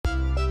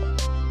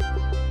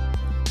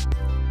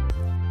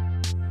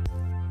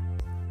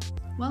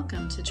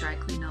Welcome to Dry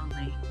Clean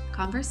Only,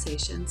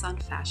 conversations on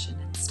fashion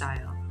and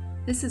style.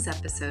 This is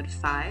episode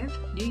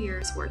 5, New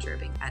Year's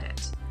Wardrobing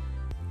Edit.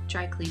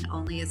 Dry Clean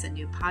Only is a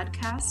new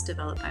podcast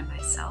developed by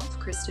myself,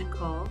 Kristen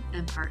Cole,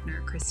 and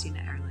partner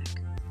Christina Ehrlich.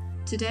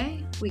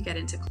 Today, we get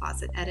into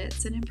closet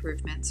edits and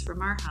improvements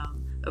from our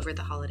home over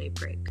the holiday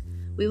break.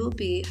 We will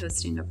be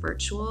hosting a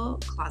virtual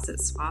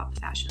closet swap,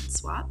 fashion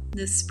swap,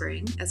 this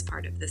spring as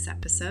part of this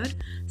episode,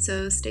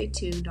 so stay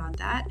tuned on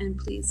that and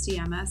please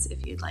DM us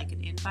if you'd like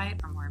an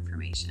invite or more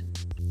information.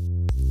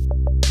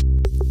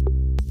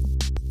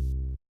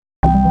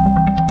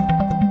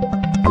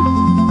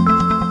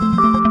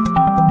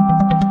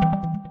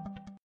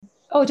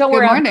 Oh, don't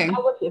worry. Good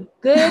morning.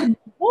 Good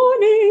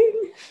morning.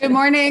 Good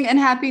morning and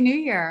Happy New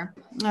Year.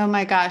 Oh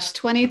my gosh,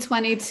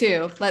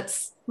 2022.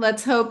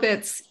 Let's hope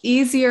it's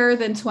easier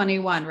than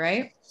 21,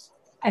 right?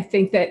 I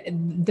think that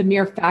the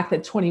mere fact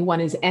that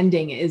 21 is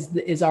ending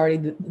is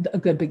already a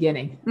good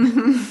beginning.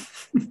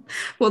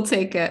 We'll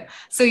take it.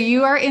 So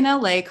you are in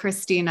LA,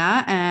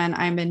 Christina, and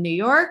I'm in New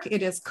York.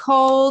 It is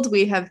cold.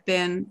 We have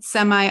been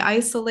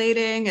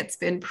semi-isolating. It's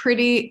been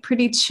pretty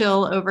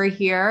chill over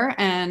here.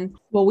 And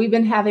well, we've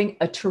been having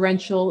a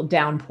torrential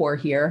downpour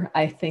here.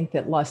 I think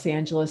that Los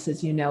Angeles,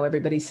 as you know,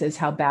 everybody says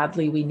how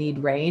badly we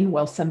need rain.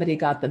 Well, somebody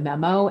got the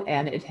memo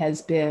and it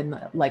has been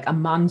like a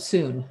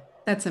monsoon.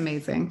 That's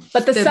amazing.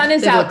 But the sun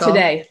is out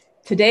today.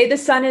 Today the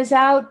sun is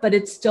out, but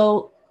it's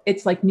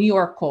like New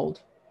York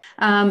cold.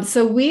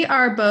 So we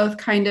are both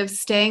kind of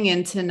staying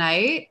in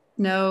tonight.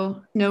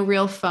 No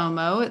real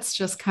FOMO. It's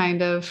just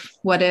kind of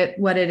what it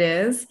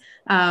is.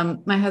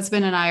 My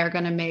husband and I are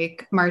going to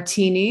make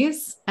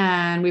martinis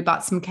and we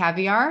bought some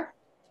caviar.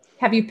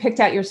 Have you picked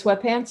out your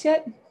sweatpants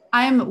yet?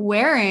 I'm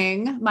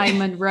wearing my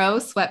Monroe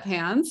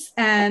sweatpants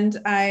and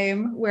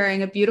I'm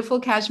wearing a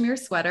beautiful cashmere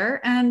sweater.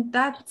 And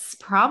that's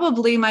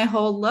probably my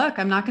whole look.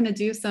 I'm not going to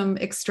do some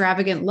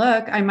extravagant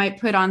look. I might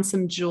put on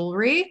some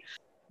jewelry.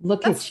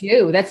 Look at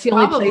you. That's the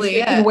only place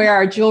we can wear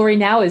our jewelry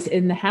now is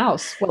in the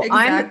house. Well,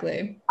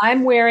 exactly.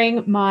 I'm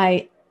wearing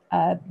my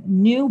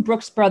new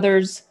Brooks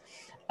Brothers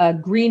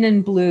green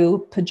and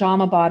blue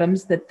pajama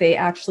bottoms that they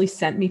actually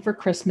sent me for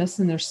Christmas.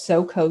 And they're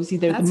so cozy.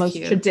 They're the most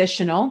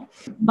traditional.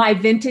 My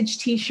vintage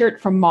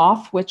t-shirt from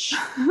Moth, which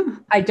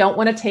I don't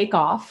want to take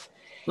off.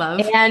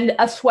 Love. And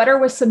a sweater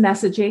with some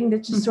messaging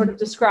that just sort of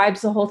describes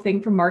the whole thing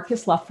from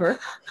Marcus Luffer.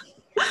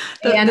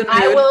 And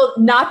I will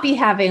not be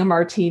having a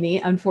martini,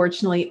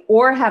 unfortunately,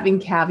 or having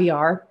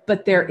caviar,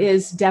 but there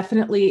is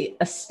definitely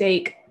a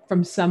steak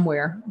from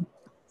somewhere,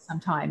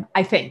 sometime,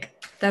 I think.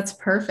 That's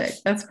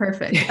perfect.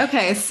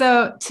 Okay.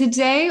 So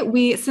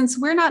today since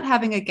we're not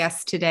having a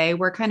guest today,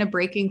 we're kind of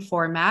breaking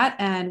format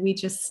and we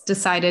just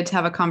decided to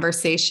have a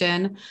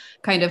conversation,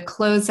 kind of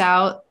close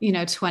out,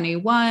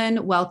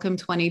 21, welcome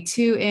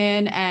 22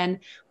 in. And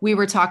we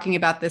were talking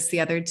about this the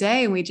other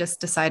day and we just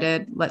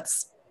decided,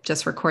 let's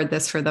just record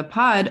this for the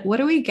pod. What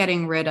are we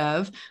getting rid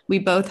of? We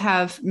both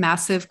have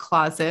massive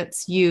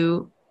closets.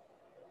 You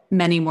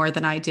many more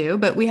than I do,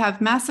 but we have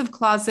massive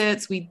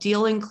closets. We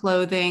deal in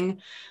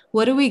clothing.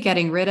 What are we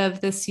getting rid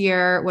of this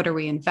year? What are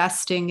we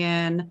investing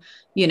in?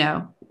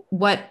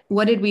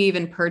 What did we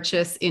even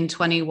purchase in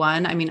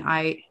 21? I mean,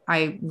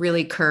 I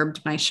really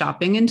curbed my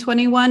shopping in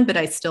 21, but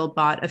I still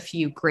bought a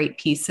few great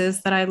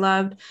pieces that I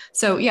loved.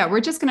 So yeah, we're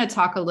just going to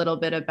talk a little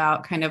bit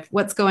about kind of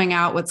what's going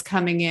out, what's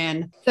coming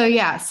in. So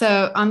yeah,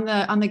 so on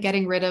the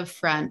getting rid of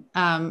front,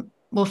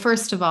 well,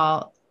 first of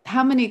all,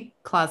 how many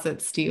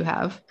closets do you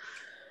have?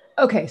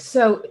 Okay,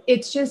 so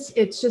it's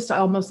just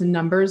almost a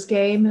numbers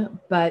game,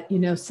 but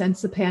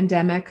since the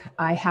pandemic,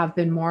 I have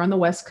been more on the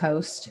West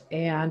Coast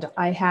and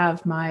I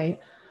have my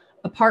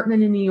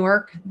apartment in New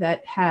York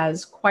that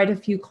has quite a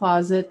few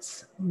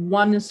closets.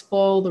 One is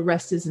full, the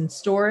rest is in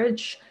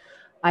storage.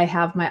 I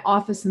have my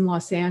office in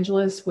Los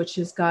Angeles, which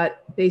has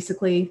got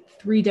basically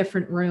 3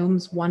 different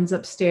rooms. One's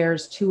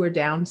upstairs, 2 are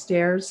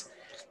downstairs.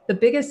 The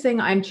biggest thing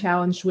I'm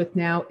challenged with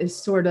now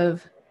is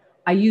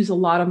I use a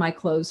lot of my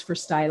clothes for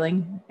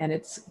styling, and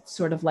it's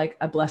sort of like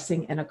a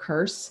blessing and a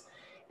curse.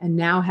 And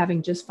now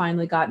having just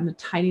finally gotten a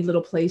tiny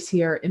little place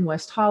here in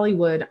West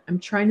Hollywood, I'm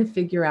trying to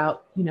figure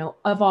out,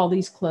 of all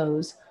these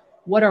clothes,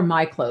 what are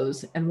my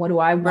clothes and what do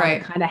I want to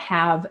kind of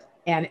have?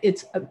 And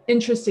it's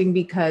interesting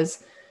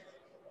because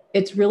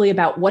it's really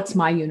about what's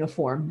my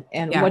uniform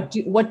and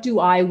what do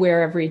I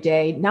wear every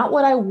day? Not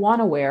what I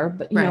want to wear,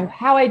 but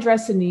how I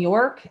dress in New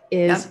York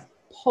is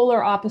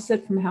polar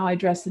opposite from how I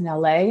dress in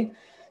LA.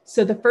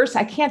 So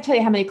I can't tell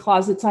you how many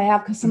closets I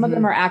have because some of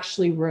them are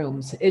actually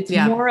rooms. It's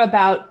more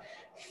about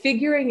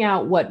figuring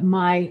out what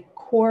my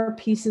core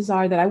pieces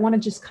are that I want to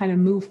just kind of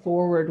move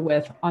forward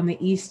with on the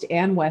East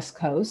and West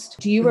Coast.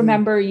 Do you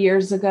remember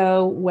years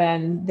ago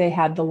when they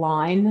had the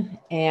line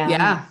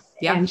and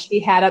she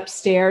had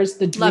upstairs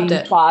the dream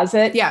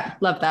closet? Yeah,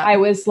 love that. I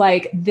was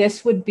like,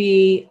 this would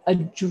be a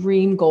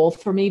dream goal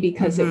for me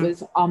because it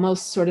was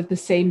almost sort of the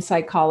same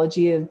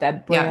psychology of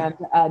that brand,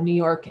 New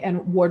York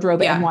and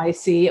Wardrobe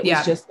NYC. It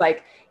was just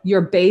like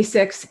your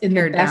basics in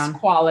the best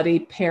quality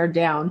pared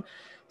down.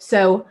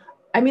 So,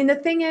 I mean, the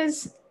thing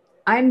is,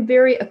 I'm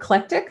very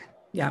eclectic.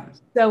 Yeah.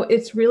 So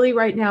it's really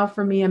right now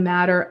for me a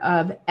matter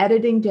of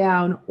editing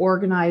down,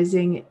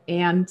 organizing,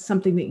 and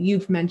something that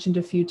you've mentioned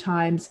a few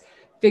times,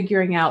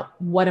 figuring out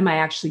what am I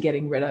actually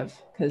getting rid of?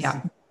 Because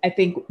Yeah. I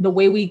think the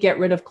way we get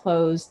rid of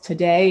clothes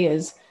today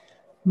is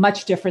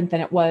much different than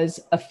it was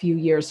a few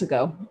years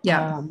ago.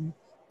 Yeah.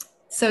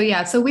 So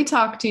yeah, so we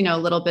talked, a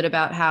little bit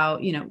about how,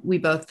 we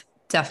both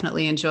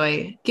definitely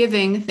enjoy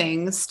giving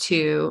things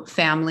to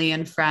family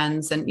and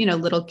friends and,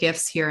 little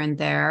gifts here and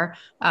there,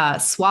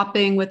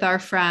 swapping with our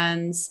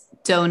friends,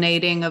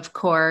 donating, of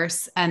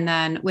course. And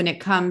then when it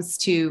comes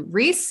to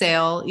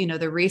resale,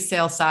 the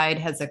resale side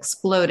has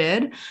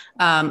exploded.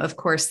 Of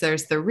course,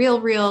 there's the Real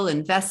Real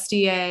and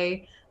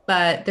Vestiaire,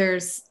 but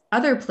there's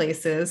other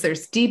places.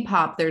 There's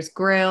Depop, there's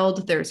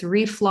Grailed, there's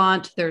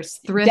Reflaunt, there's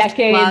Thrift Plus.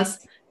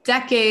 Decades.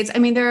 Decades. I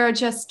mean, there are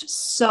just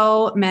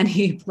so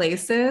many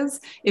places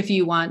if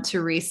you want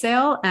to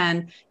resale.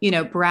 And,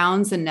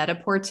 Browns and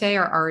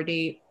Net-a-Porter are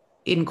already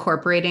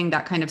incorporating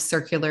that kind of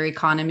circular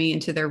economy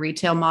into their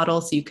retail model.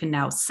 So you can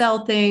now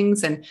sell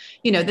things. And,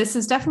 this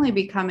is definitely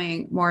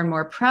becoming more and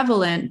more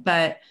prevalent,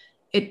 but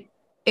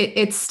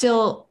it's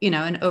still,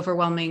 an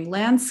overwhelming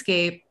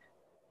landscape.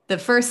 The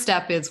first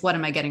step is what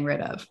am I getting rid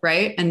of?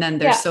 Right. And then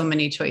there's Yeah. so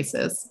many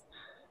choices.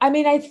 I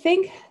mean, I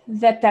think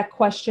that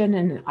question,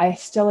 and I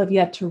still have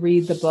yet to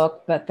read the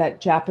book, but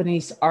that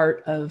Japanese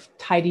art of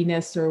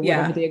tidiness or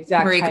whatever the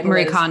exact title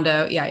Marie is.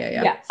 Kondo. Yeah.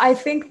 Yeah, I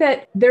think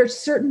that there's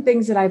certain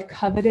things that I've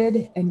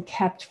coveted and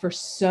kept for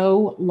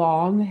so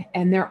long,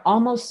 and they're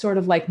almost sort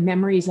of like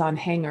memories on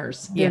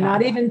hangers. They're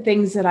not even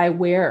things that I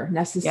wear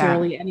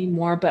necessarily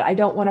anymore, but I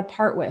don't want to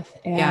part with.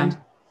 And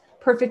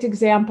perfect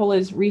example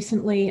is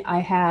recently I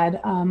had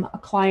a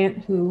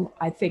client who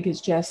I think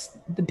is just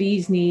the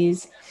bee's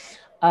knees,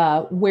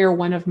 wear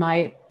one of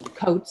my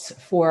coats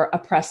for a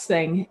press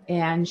thing,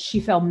 and she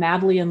fell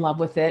madly in love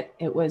with it.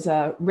 It was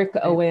a Rick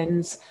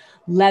Owens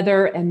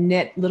leather and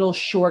knit little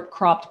short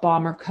cropped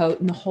bomber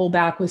coat, and the whole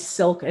back was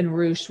silk and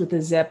ruched with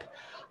a zip.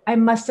 I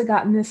must have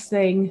gotten this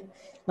thing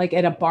like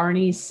at a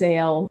Barney's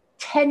sale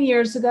 10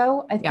 years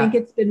ago. I think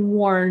it's been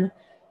worn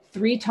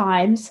 3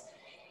 times.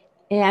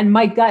 And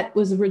my gut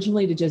was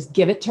originally to just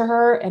give it to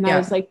her. And I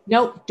was like,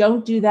 nope,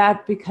 don't do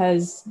that,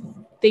 because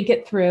think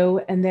it through.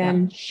 And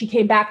then she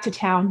came back to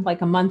town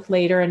like a month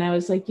later. And I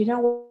was like, you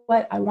know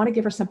what? I want to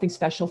give her something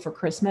special for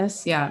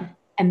Christmas. Yeah.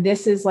 And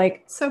this is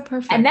like, so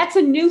perfect. And that's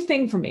a new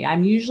thing for me.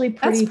 I'm usually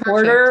pretty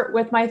hoarder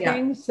with my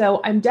things.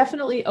 So I'm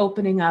definitely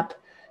opening up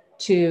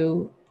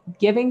to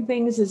giving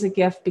things as a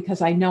gift,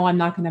 because I know I'm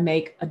not going to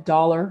make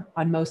 $1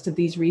 on most of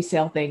these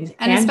resale things.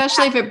 And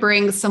especially if it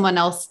brings someone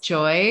else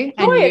joy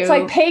and it's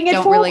like paying it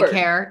don't forward. Really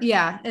care.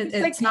 Yeah. It's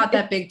like, not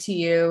that big to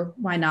you.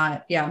 Why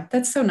not? Yeah.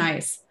 That's so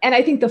nice. And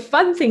I think the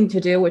fun thing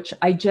to do, which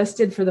I just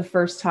did for the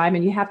first time,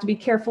 and you have to be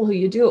careful who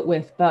you do it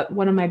with, but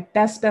one of my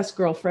best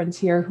girlfriends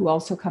here, who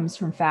also comes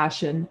from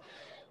fashion,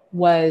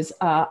 was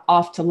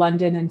off to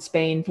London and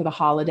Spain for the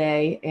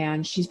holiday.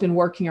 And she's been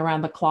working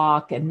around the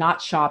clock and not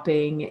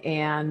shopping,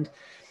 and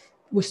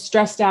was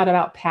stressed out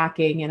about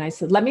packing. And I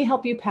said, let me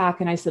help you pack.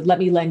 And I said, let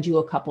me lend you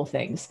a couple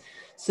things.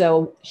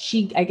 So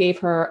I gave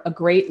her a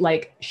great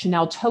like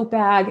Chanel tote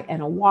bag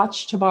and a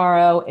watch to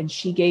borrow. And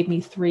she gave me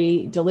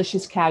 3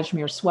 delicious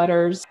cashmere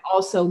sweaters.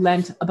 Also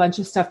lent a bunch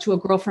of stuff to a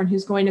girlfriend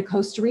who's going to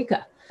Costa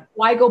Rica.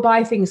 Why go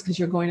buy things because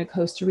you're going to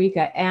Costa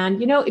Rica? And,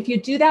 if you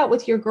do that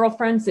with your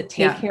girlfriends that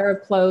take care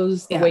of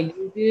clothes the way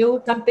you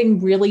do,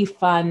 something really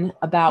fun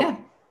about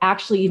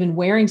actually even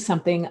wearing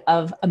something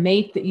of a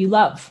mate that you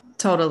love.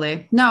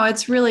 Totally. No,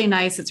 it's really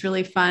nice. It's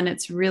really fun.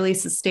 It's really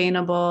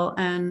sustainable.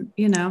 And,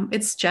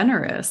 it's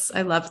generous.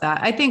 I love that.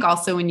 I think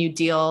also when you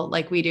deal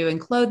like we do in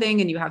clothing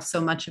and you have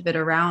so much of it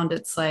around,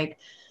 it's like,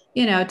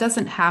 it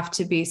doesn't have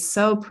to be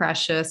so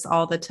precious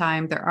all the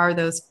time. There are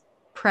those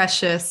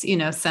precious,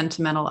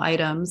 sentimental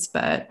items.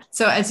 But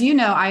so as you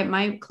know,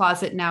 my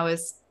closet now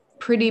is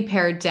pretty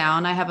pared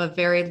down. I have a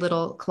very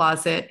little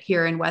closet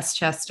here in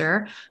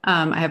Westchester.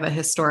 I have a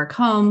historic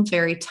home,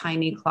 very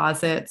tiny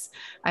closets.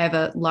 I have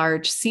a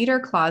large cedar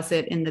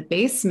closet in the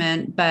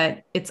basement,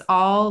 but it's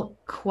all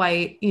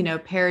quite,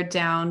 pared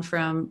down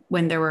from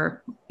when there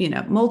were,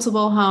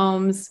 multiple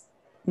homes,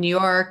 New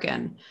York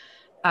and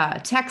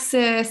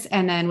Texas.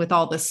 And then with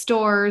all the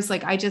stores,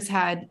 like I just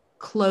had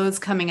clothes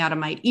coming out of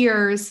my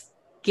ears,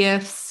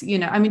 gifts,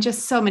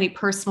 just so many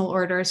personal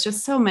orders,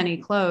 just so many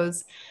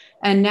clothes.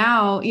 And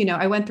now,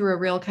 I went through a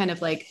real kind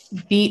of like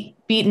beat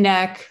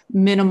neck,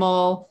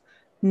 minimal,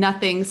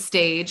 nothing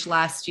stage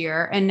last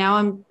year. And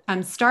now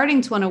I'm starting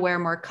to want to wear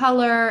more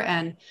color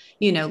and,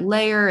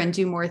 layer and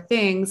do more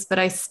things, but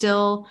I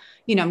still,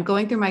 I'm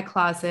going through my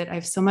closet. I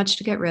have so much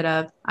to get rid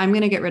of. I'm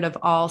going to get rid of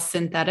all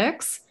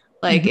synthetics.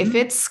 Like if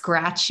it's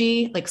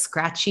scratchy, like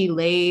scratchy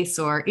lace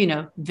or,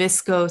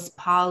 viscose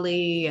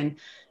poly and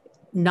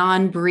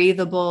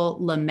non-breathable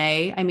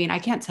lame. I mean, I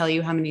can't tell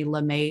you how many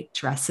lame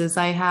dresses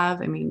I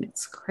have. I mean,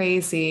 it's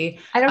crazy.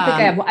 I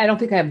don't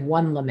think I have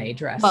one lame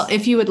dress. Well,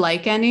 if you would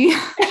like any,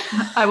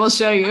 I will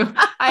show you.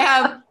 I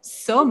have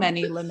so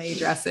many lame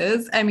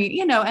dresses. I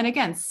mean, and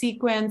again,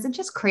 sequins and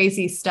just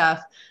crazy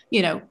stuff,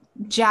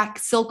 Jack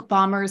silk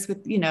bombers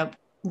with,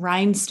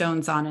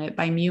 rhinestones on it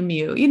by Miu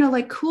Miu, you know,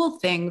 like cool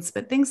things,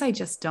 but things I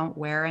just don't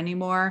wear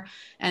anymore.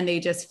 And they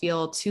just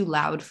feel too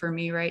loud for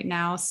me right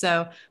now.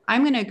 So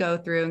I'm going to go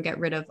through and get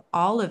rid of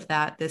all of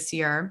that this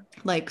year,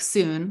 like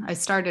soon. I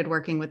started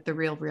working with the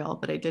Real Real,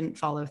 but I didn't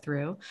follow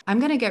through. I'm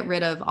going to get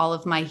rid of all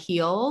of my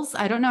heels.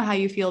 I don't know how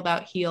you feel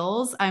about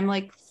heels. I'm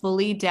like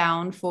fully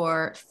down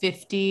for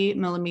 50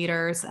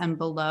 millimeters and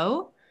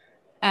below.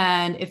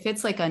 And if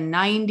it's like a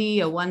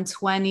 90, a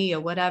 120, or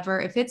whatever,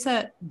 if it's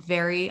a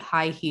very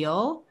high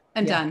heel,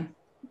 I'm done.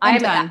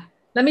 I'm done.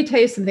 Let me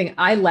tell you something.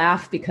 I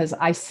laugh because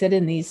I sit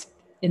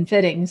in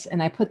fittings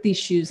and I put these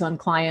shoes on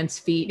clients'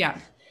 feet. Yeah.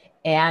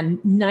 And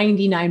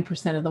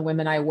 99% of the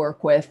women I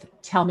work with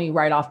tell me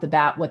right off the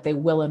bat what they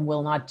will and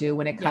will not do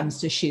when it comes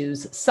to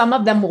shoes. Some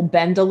of them will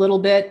bend a little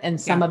bit and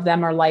some of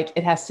them are like,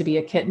 it has to be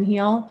a kitten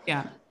heel.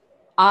 Yeah.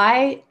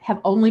 I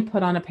have only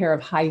put on a pair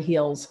of high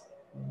heels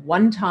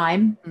one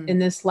time in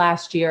this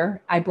last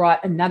year. I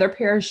brought another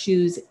pair of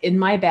shoes in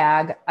my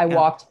bag. I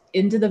walked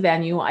into the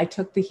venue. I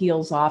took the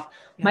heels off.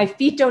 My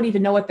feet don't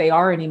even know what they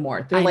are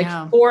anymore. They're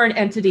like foreign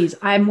entities.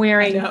 I'm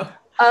wearing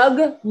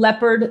UGG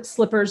leopard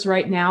slippers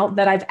right now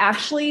that I've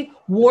actually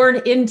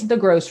worn into the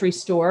grocery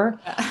store.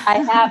 I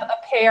have a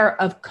pair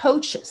of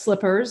Coach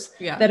slippers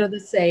that are the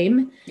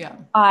same. Yeah.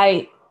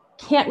 I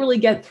can't really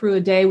get through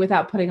a day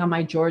without putting on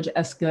my George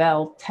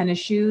Esquivel tennis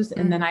shoes.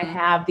 And then I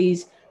have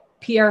these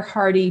Pierre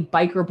Hardy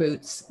biker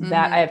boots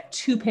that I have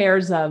two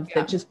pairs of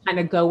that just kind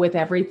of go with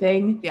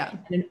everything. Yeah.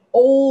 And an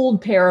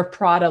old pair of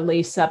Prada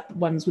lace up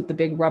ones with the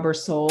big rubber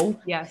sole.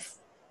 Yes.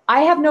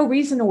 I have no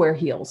reason to wear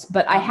heels,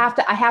 but I have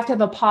to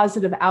have a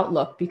positive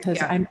outlook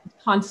because I'm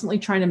constantly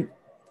trying to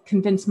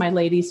convince my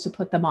ladies to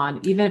put them on,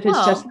 even if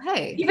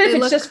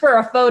it's just for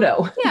a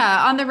photo.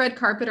 Yeah. On the red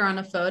carpet or on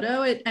a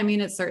photo, it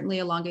certainly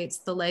elongates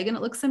the leg and it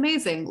looks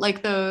amazing.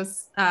 Like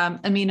those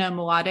Amina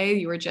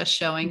Muad'Dib you were just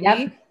showing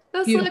me.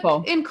 Those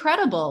look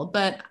incredible,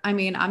 but I'm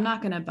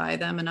not going to buy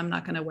them and I'm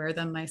not going to wear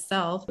them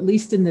myself. At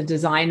least in the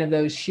design of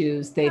those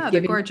shoes, they've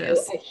given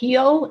gorgeous. you a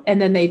heel and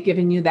then they've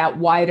given you that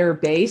wider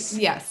base.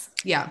 Yes.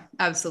 Yeah,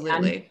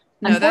 absolutely.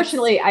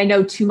 Unfortunately, I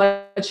know too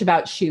much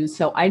about shoes.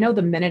 So I know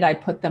the minute I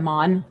put them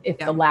on, if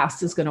the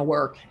last is going to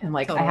work. And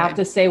I have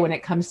to say, when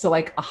it comes to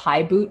like a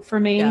high boot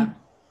for me,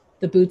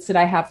 the boots that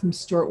I have from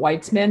Stuart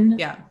Weitzman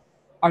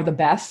are the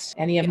best.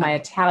 Any of my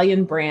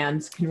Italian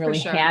brands can really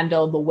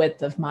handle the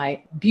width of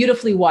my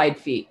beautifully wide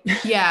feet.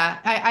 Yeah.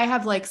 I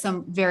have like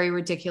some very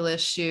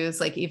ridiculous shoes,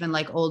 like even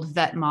like old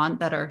Vetements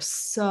that are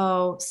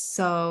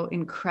so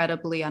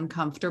incredibly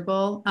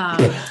uncomfortable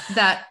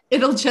that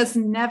it'll just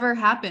never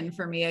happen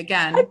for me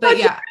again. But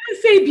you were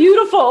gonna say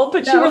beautiful,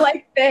 but you were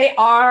like, they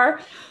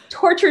are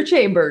torture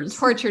chambers.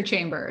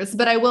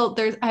 But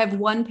I have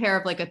one pair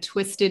of like a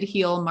twisted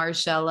heel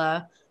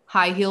Margiela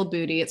high heel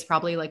booty. It's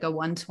probably like a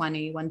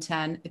 120,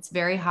 110. It's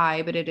very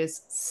high, but it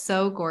is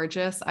so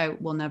gorgeous. I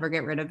will never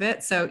get rid of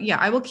it. So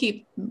I will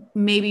keep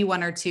maybe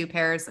one or two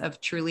pairs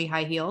of truly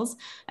high heels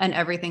and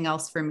everything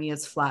else for me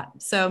is flat.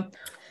 So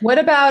what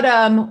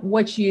about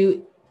what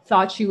you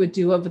thought you would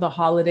do over the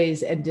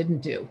holidays and didn't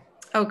do?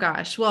 Oh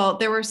gosh. Well,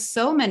 there were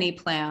so many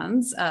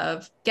plans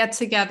of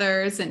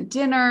get-togethers and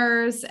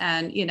dinners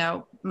and,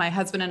 my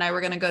husband and I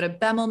were going to go to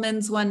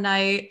Bemelman's one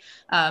night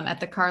at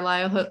the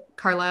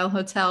Carlisle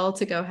Hotel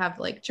to go have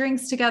like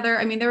drinks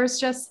together. There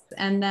was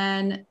and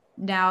then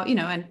now,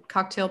 and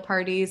cocktail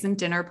parties and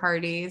dinner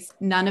parties,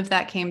 none of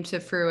that came to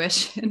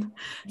fruition.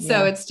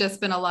 So it's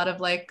just been a lot of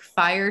like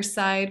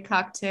fireside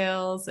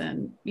cocktails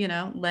and,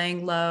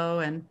 laying low,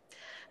 and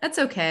that's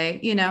okay.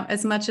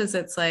 As much as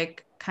it's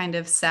like kind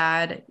of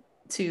sad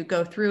to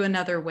go through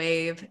another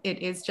wave,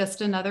 it is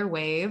just another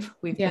wave.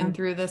 We've been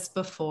through this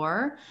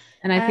before.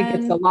 And I think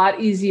it's a lot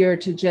easier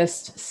to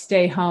just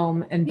stay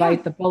home and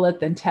bite the bullet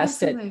than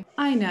test it.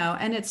 I know.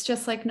 And it's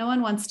just like, no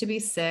one wants to be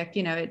sick.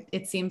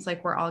 It seems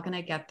like we're all going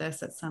to get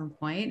this at some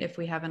point if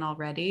we haven't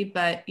already.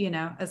 But,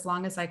 as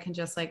long as I can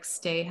just like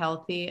stay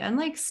healthy and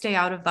like stay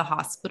out of the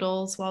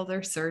hospitals while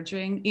they're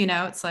surging,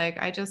 it's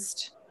like, I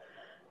just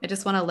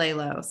want to lay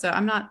low. So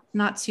I'm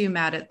not too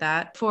mad at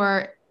that.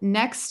 For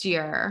next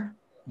year,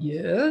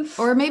 yes.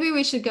 Or maybe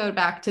we should go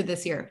back to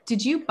this year.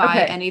 Did you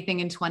buy anything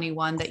in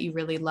 21 that you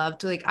really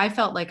loved? Like, I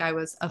felt like I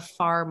was a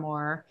far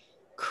more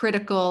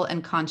critical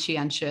and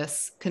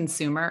conscientious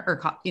consumer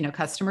or,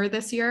 customer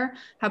this year.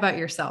 How about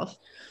yourself?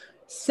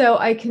 So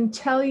I can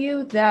tell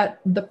you that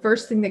the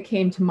first thing that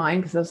came to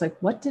mind, because I was like,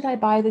 what did I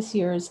buy this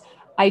year, is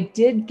I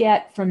did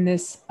get from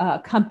this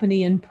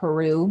company in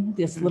Peru,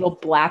 this little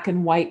black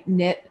and white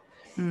knit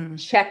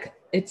check.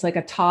 It's like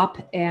a top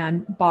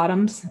and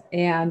bottoms.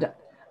 And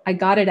I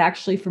got it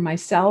actually for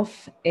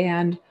myself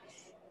and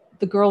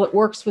the girl that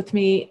works with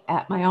me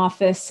at my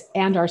office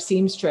and our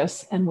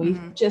seamstress. And we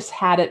just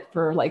had it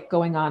for like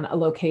going on a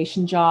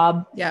location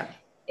job. Yeah.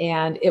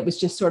 And it was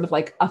just sort of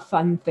like a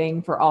fun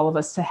thing for all of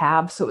us to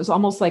have. So it was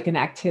almost like an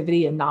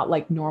activity and not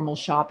like normal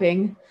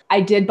shopping. I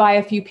did buy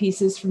a few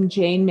pieces from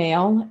Jane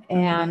Mail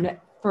and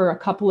for a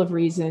couple of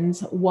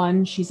reasons.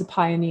 One, she's a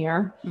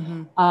pioneer.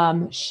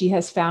 She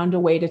has found a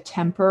way to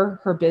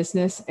temper her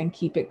business and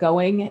keep it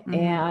going.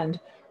 And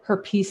her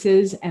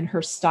pieces and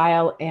her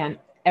style and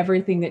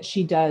everything that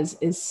she does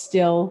is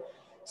still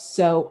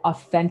so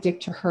authentic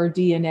to her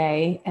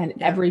DNA. And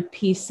every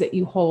piece that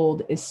you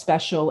hold is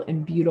special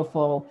and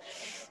beautiful.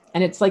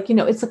 And it's like,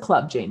 it's a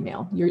club, Jane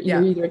Mail. You're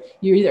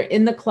either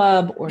in the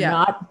club or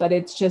not, but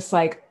it's just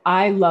like,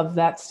 I love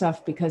that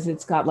stuff because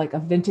it's got like a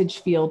vintage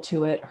feel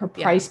to it. Her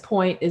price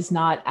point is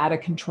not out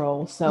of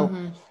control. So,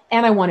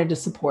 and I wanted to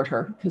support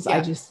her because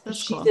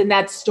she's cool. In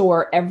that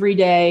store every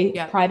day,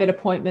 private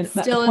appointment.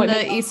 Still in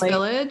the East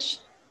Village?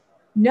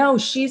 No,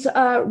 she's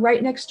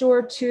right next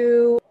door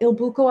to Il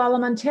Buco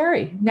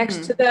Alimentari,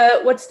 next to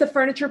what's the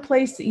furniture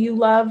place that you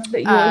love that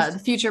you the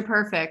Future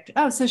Perfect.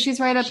 Oh, so she's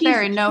right up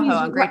there in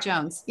NoHo on Great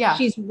Jones. Yeah.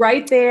 She's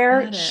right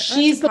there.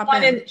 She's the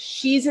one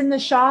she's in the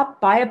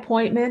shop by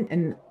appointment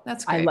and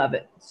that's great. I love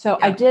it. So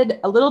I did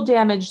a little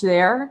damage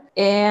there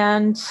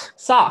and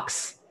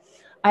socks.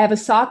 I have a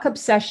sock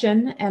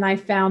obsession and I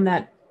found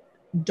that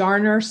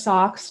Darner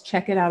socks.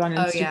 Check it out on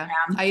Instagram. Oh yeah.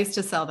 I used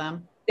to sell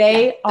them.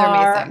 They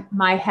are amazing.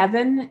 My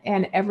heaven.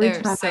 And every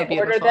time I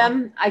order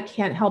them, I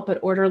can't help but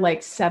order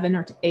like 7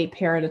 or 8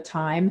 pair at a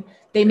time.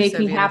 They make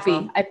me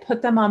happy. I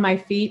put them on my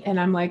feet and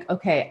I'm like,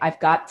 okay, I've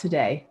got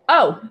today.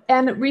 Oh,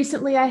 and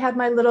recently I had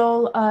my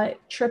little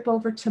trip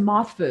over to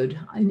Moth Food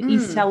in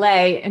East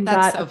LA and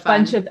got a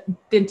bunch of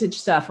vintage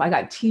stuff. I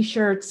got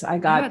t-shirts. I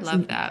got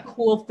some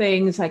cool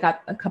things. I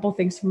got a couple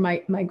things from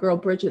my girl,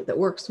 Bridget, that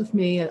works with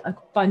me, a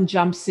fun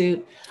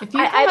jumpsuit.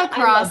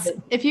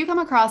 If you come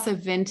across a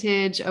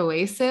vintage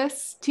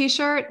Oasis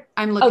t-shirt,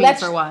 I'm looking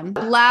for one.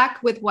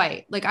 Black with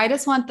white. Like I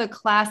just want the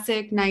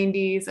classic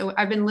 90s.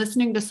 I've been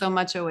listening to so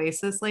much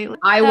Oasis lately.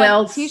 I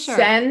will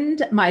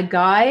send my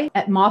guy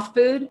at Moth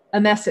Food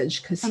a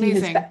message because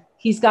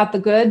he's got the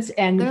goods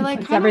and they're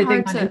like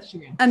everything on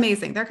Instagram.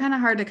 Amazing. They're kind of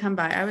hard to come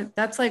by.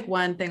 That's like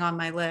one thing on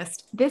my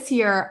list. This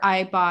year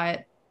I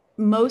bought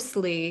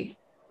mostly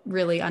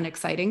really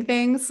unexciting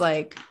things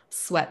like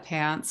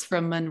sweatpants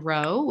from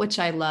Monroe, which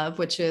I love,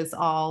 which is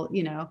all,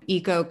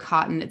 eco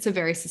cotton. It's a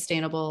very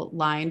sustainable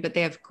line, but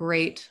they have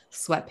great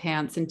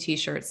sweatpants and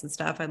t-shirts and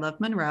stuff. I love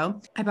Monroe.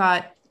 I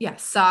bought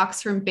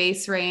socks from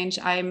Base Range.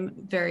 I'm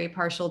very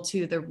partial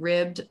to the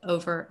ribbed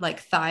over like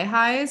thigh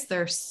highs.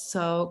 They're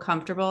so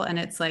comfortable. And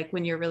it's like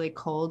when you're really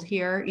cold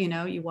here,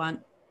 you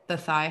want the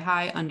thigh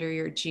high under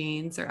your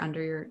jeans or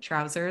under your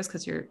trousers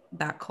because you're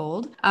that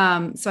cold.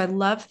 So I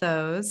love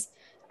those.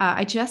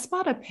 I just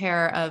bought a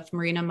pair of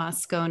Marina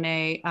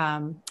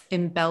Moscone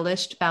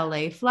embellished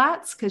ballet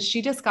flats because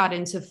she just got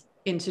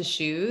into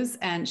shoes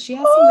and she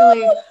has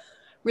some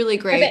really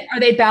great. Are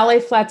they ballet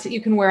flats that you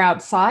can wear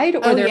outside?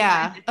 Or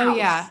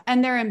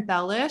And they're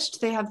embellished.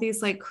 They have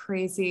these like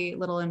crazy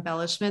little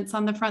embellishments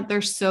on the front.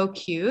 They're so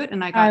cute.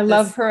 And I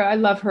love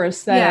her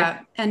aesthetic. Yeah.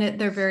 And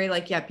they're very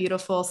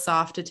beautiful,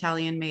 soft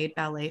Italian made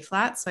ballet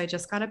flats. So I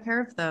just got a pair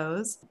of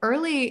those.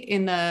 Early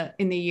in the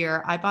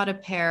year, I bought a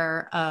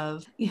pair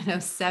of,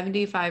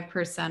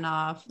 75%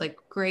 off, like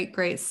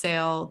great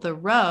sale, the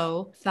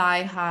Row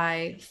thigh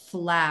high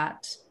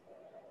flat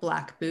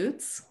black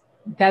boots.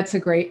 That's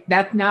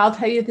now I'll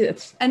tell you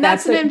this. And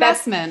that's an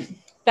investment.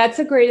 That's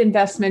a great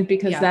investment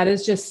because that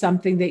is just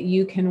something that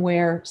you can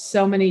wear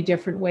so many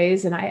different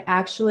ways. And I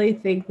actually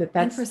think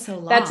that's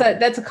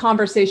a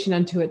conversation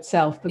unto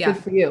itself, but good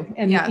for you.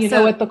 And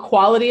know what, the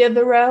quality of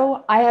the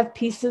Row, I have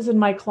pieces in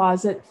my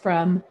closet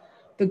from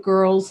the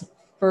girls'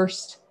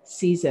 first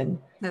season.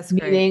 That's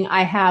great. Meaning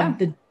I have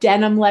the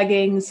denim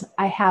leggings.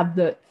 I have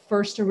the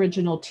first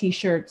original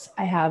t-shirts.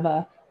 I have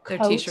a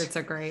coat. Their t-shirts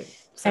are great.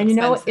 So and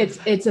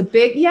it's a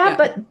big,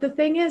 but the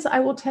thing is, I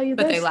will tell you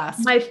this, they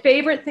last. My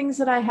favorite things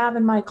that I have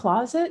in my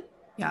closet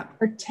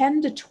are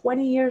 10 to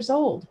 20 years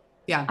old.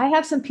 Yeah. I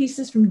have some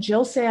pieces from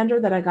Jill Sander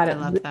that I got at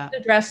Linda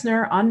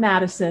Dressner on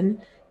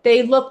Madison.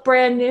 They look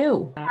brand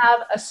new. I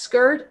have a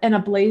skirt and a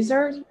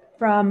blazer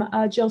from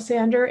Jill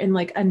Sander in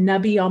like a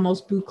nubby,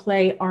 almost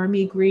boucle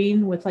army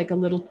green with like a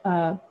little,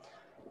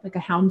 like a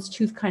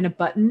houndstooth kind of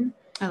button.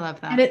 I love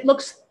that. And it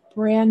looks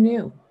brand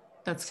new.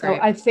 That's great.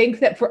 So I think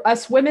that for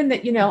us women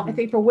that, I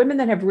think for women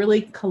that have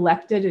really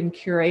collected and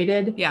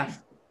curated,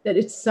 that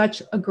it's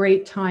such a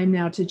great time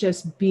now to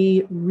just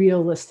be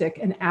realistic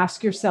and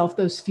ask yourself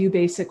those few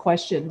basic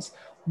questions.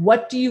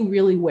 What do you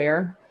really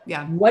wear?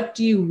 Yeah. What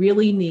do you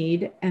really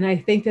need? And I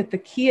think that the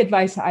key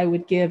advice I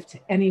would give to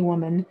any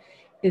woman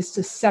is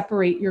to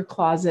separate your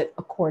closet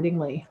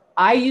accordingly.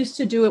 I used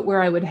to do it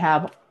where I would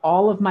have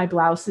all of my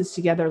blouses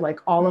together,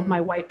 like all of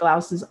my white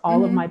blouses,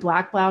 all of my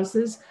black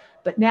blouses.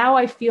 But now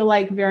I feel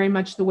like very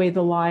much the way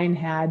the line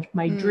had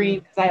my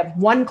dream, because I have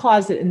one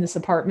closet in this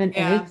apartment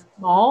and it's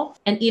small.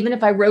 And even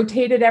if I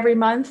rotate it every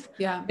month,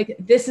 like,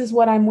 this is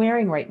what I'm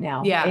wearing right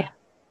now. Yeah. And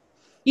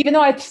even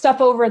though I have stuff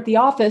over at the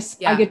office,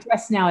 I get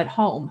dressed now at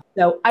home.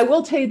 So I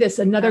will tell you this,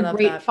 another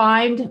great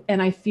find.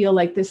 And I feel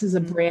like this is a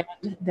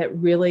brand that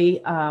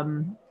really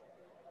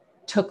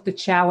took the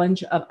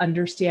challenge of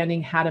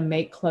understanding how to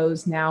make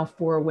clothes now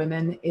for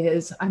women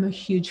I'm a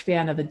huge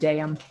fan of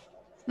Adayam.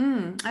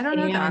 I don't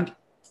know that.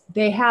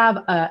 They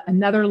have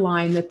another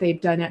line that they've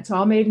done. It's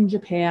all made in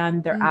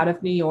Japan. They're out Mm.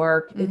 of New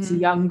York. It's a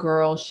Mm-hmm. young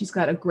girl. She's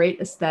got a great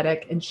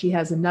aesthetic, and she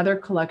has another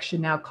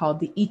collection now called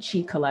the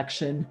Ichi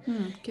collection.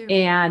 Mm, cute.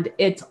 And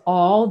it's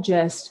all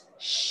just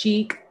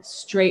chic,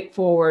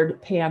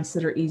 straightforward pants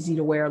that are easy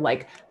to wear,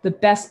 like the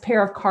best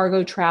pair of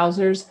cargo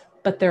trousers,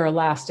 but they're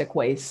elastic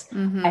waist. I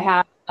Mm-hmm.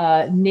 have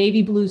a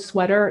navy blue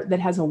sweater that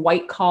has a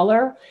white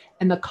collar,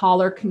 and the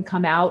collar can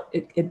come out,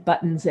 it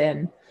buttons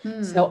in.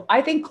 Mm. So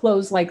I think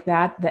clothes like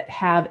that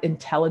have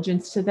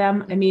intelligence to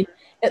them. I mean,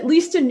 at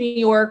least in New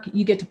York,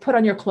 you get to put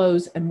on your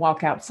clothes and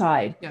walk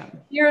outside. Yeah,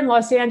 Here in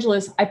Los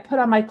Angeles, I put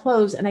on my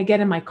clothes and I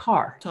get in my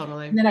car.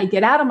 totally. And then I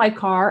get out of my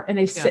car and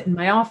I sit in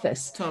my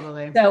office.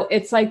 Totally. So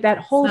it's like that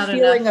whole not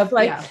feeling enough. of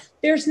like, Yeah.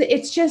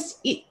 it's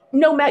just,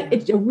 no matter,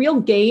 it's a real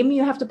game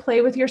you have to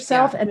play with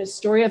yourself, and a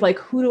story of like,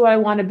 who do I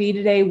want to be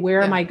today?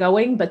 Where am I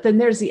going? But then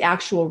there's the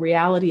actual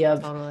reality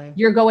of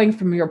you're going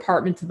from your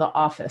apartment to the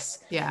office.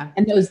 Yeah.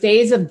 And those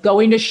days of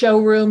going to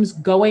showrooms,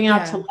 going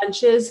out to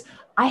lunches,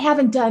 I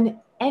haven't done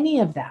any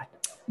of that.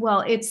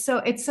 Well, it's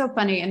so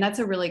funny. And that's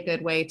a really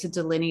good way to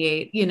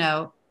delineate,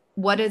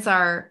 what is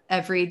our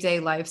everyday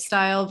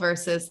lifestyle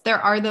versus there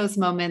are those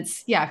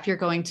moments. Yeah. If you're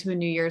going to a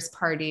New Year's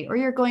party or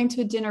you're going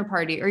to a dinner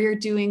party or you're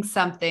doing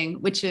something,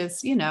 which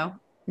is,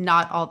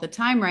 not all the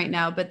time right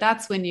now, but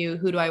that's when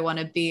who do I want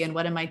to be? And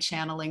what am I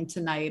channeling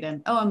tonight?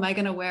 And, oh, am I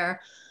going to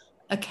wear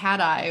a cat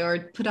eye or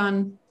put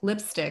on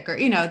lipstick or,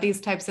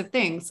 these types of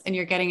things, and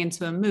you're getting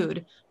into a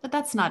mood, but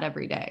that's not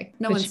every day.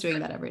 No one's doing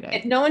that every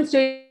day. No one's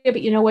doing it,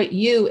 but you know what?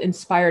 You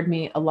inspired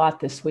me a lot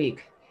this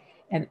week.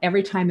 And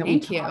every time that we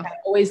talk, I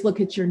always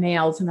look at your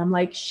nails and I'm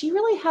like, she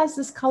really has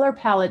this color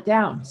palette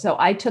down. So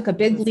I took a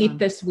big leap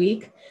this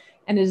week,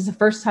 and it is the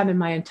first time in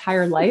my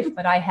entire life,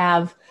 but I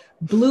have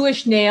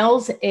bluish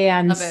nails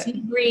and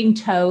sea green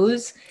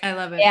toes. I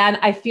love it. And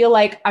I feel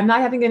like I'm not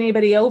having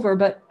anybody over,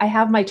 but I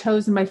have my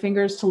toes and my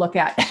fingers to look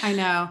at. I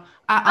know.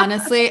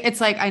 Honestly,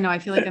 it's like, I know, I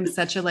feel like I'm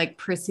such a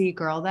prissy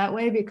girl that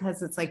way,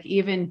 because it's like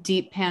even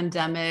deep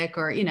pandemic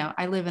or,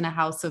 I live in a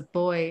house of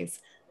boys.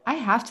 I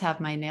have to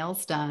have my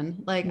nails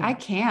done. I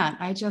can't,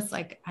 I just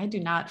I do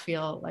not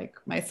feel like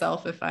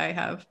myself if I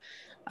have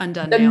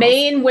undone the nails.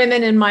 Main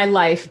women in my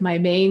life, my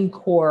main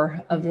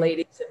core of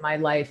ladies in my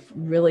life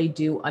really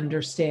do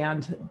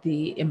understand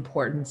the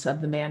importance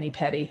of the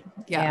mani-pedi.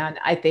 Yeah. And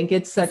I think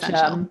it's such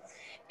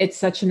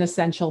an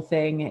essential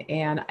thing.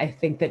 And I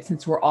think that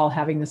since we're all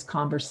having this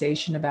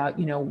conversation about,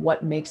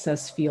 what makes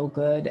us feel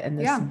good and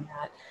this and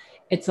that,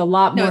 it's a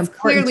lot more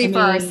important clearly for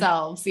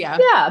ourselves. Yeah.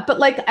 Yeah.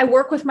 But I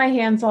work with my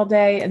hands all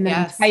day, and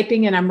then I'm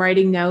typing and I'm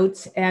writing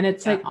notes, and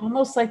it's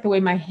almost like the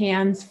way my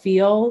hands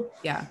feel.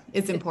 Yeah.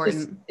 It's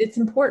important. It's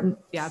important.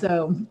 Yeah.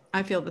 So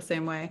I feel the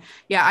same way.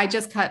 Yeah. I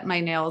just cut my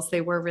nails. They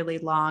were really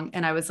long,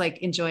 and I was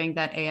enjoying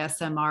that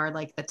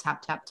ASMR, the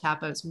tap, tap,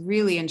 tap. I was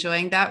really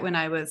enjoying that when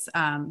I was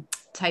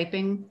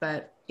typing,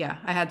 but yeah,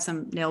 I had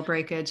some nail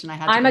breakage and I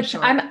had to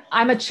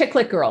I'm a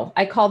chiclet girl.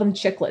 I call them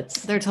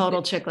chiclets. They're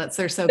total chiclets.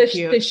 They're so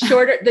cute.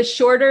 The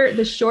shorter,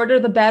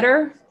 the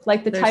better,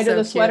 like the tighter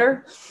the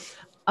sweater.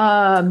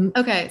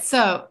 Okay.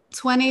 So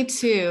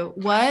 22,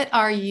 what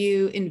are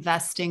you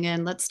investing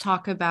in? Let's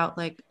talk about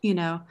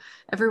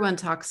everyone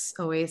talks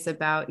always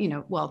about,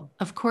 well,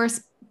 of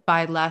course,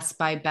 buy less,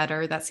 buy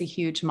better. That's a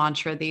huge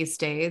mantra these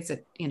days.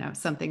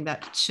 Something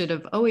that should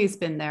have always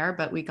been there,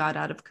 but we got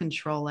out of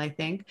control, I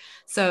think.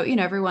 So,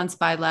 everyone's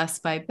buy less,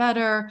 buy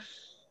better.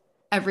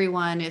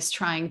 Everyone is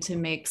trying to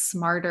make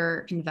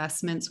smarter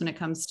investments when it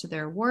comes to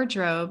their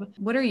wardrobe.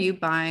 What are you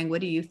buying?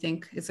 What do you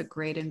think is a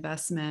great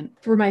investment?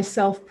 For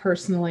myself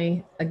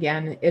personally,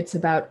 again, it's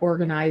about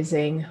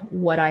organizing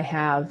what I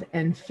have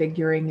and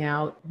figuring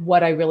out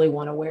what I really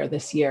want to wear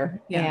this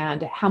year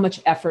and how much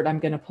effort I'm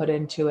going to put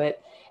into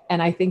it.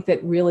 And I think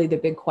that really the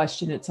big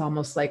question, it's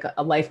almost like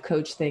a life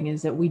coach thing,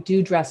 is that we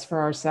do dress for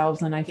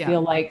ourselves. And I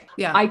feel like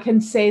I can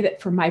say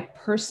that for my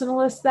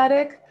personal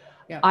aesthetic,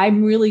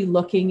 I'm really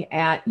looking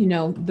at,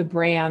 the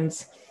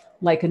brands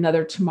like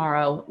Another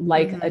Tomorrow,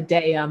 like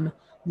Adeum,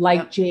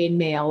 like Jane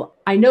Mail.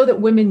 I know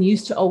that women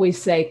used to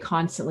always say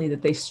constantly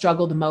that they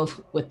struggle the most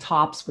with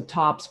tops.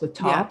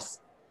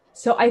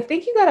 So I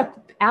think you got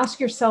to ask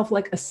yourself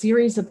a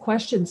series of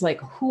questions,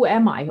 like, who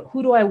am I?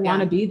 Who do I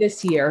want to be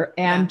this year?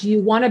 And do you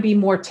want to be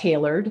more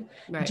tailored?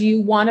 Right. Do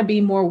you want to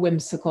be more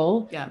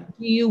whimsical? Yeah.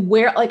 Do you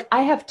wear,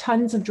 I have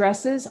tons of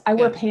dresses. I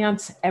wear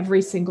pants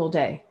every single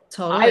day.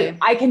 Totally.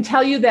 I can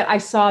tell you that I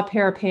saw a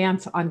pair of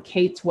pants on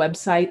Kate's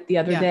website the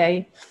other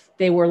day.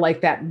 They were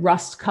that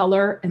rust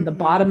color, and the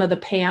bottom of the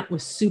pant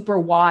was super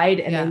wide,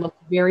 and they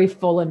looked very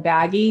full and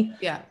baggy.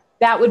 Yeah.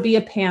 That would be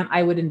a pant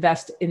I would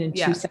invest in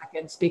 2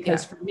 seconds,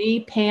 because for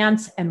me,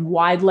 pants and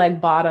wide leg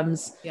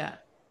bottoms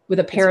with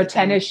a pair of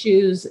tennis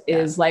shoes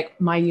is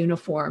my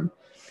uniform.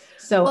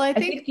 So I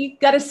think you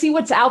got to see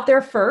what's out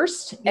there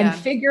first and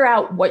figure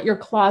out what your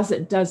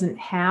closet doesn't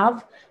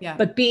have,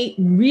 but be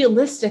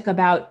realistic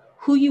about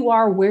who you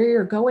are, where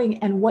you're going,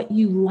 and what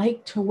you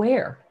like to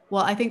wear.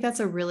 Well, I think that's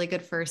a really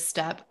good first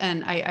step.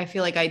 And I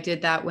feel like I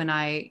did that when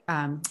I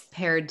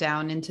pared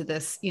down into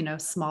this,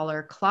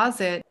 smaller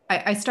closet.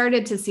 I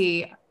started to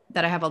see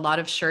that I have a lot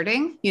of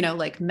shirting, you know,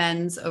 like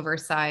men's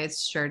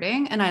oversized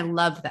shirting. And I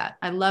love that.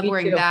 I love Me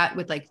wearing too. that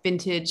with like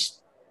vintage,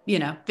 you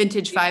know,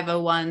 vintage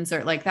 501s,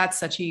 or like that's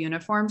such a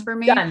uniform for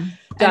me. Done.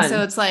 And so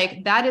Done. it's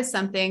like, that is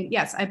something,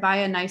 yes, I buy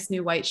a nice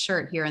new white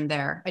shirt here and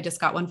there. I just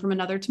got one from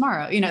another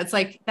tomorrow. You know, it's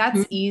like, that's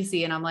Mhm.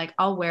 easy. And I'm like,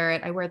 I'll wear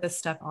it. I wear this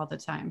stuff all the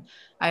time.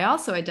 I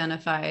also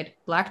identified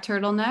black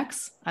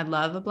turtlenecks. I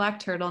love a black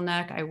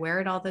turtleneck. I wear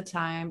it all the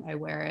time. I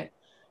wear it,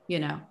 you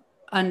know,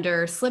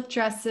 under slip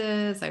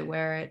dresses. I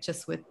wear it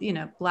just with, you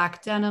know,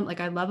 black denim.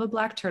 Like I love a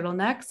black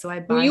turtleneck. So I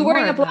Were buy you more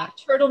wearing a of black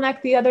that.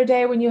 turtleneck the other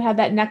day when you had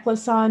that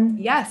necklace on?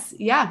 Yes.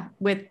 Yeah.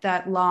 With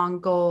that long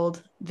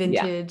gold Yeah.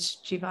 vintage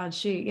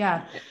Givenchy.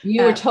 Yeah.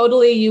 You were Uh,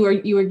 totally, you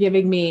were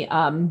giving me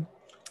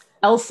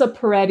Elsa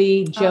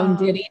Peretti, Joan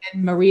oh, Didion,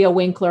 Maria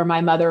Winkler,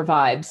 my mother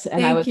vibes.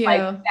 And I thank was like,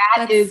 you.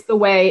 that is That's the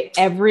way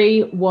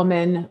every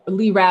woman,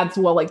 Lee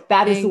Radswell, like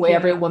that is the Thank way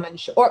every you. woman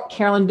should, or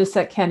Carolyn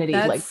Bessette Kennedy,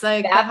 like That's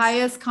like the that's,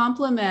 highest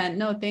compliment.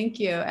 No, thank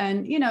you.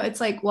 And, you know, it's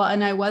like, well,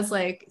 and I was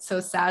like so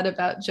sad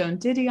about Joan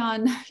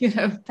Didion, you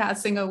know,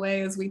 passing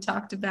away as we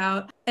talked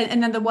about.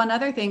 And then the one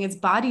other thing is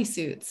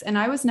bodysuits. And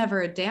I was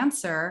never a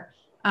dancer,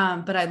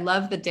 but I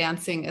love the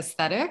dancing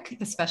aesthetic,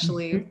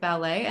 especially Mhm.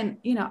 ballet. And,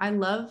 you know, I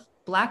love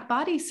black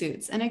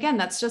bodysuits. And again,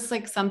 that's just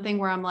like something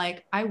where I'm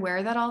like, I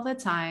wear that all the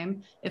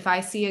time. If I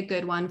see a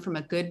good one from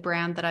a good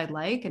brand that I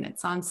like and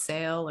it's on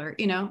sale, or,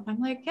 you know, I'm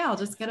like, yeah, I'll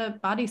just get a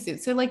bodysuit.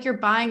 So like you're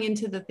buying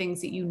into the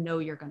things that you know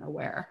you're going to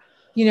wear.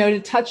 You know, to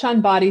touch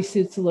on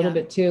bodysuits a little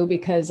Yeah. bit too,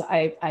 because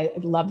I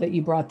love that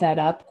you brought that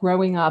up.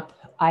 Growing up,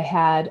 I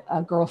had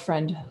a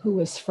girlfriend who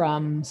was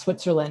from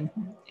Switzerland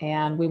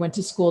and we went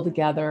to school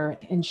together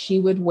and she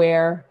would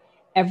wear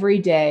every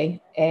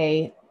day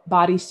a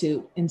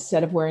bodysuit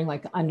instead of wearing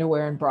like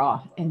underwear and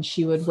bra. And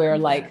she would wear Love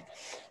that. like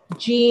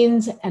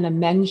jeans and a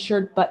men's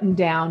shirt buttoned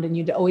down, and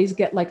you'd always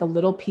get like a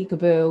little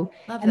peekaboo.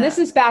 Love And this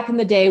that. is back in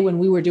the day when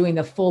we were doing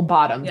the full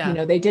bottom. You Yeah.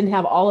 know, they didn't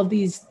have all of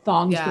these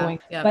thongs Yeah. going.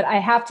 But Yep. I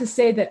have to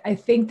say that I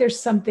think there's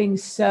something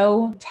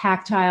so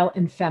tactile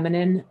and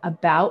feminine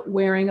about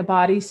wearing a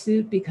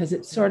bodysuit because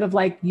it's sort of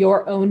like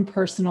your own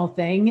personal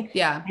thing.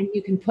 Yeah. And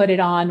you can put it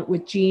on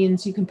with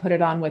jeans, you can put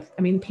it on with,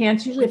 I mean,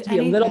 pants usually have With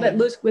to be a little bit anything.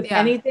 loose with Yeah.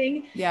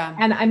 anything. Yeah.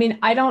 And I mean,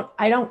 I don't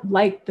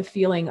like the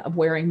feeling of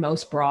wearing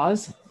most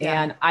bras.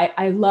 Yeah. And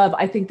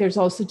I think there's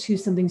also too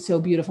something so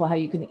beautiful how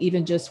you can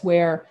even just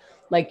wear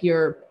like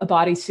a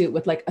bodysuit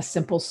with like a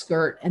simple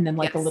skirt and then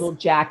like a Yes. little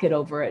jacket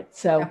over it.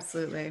 So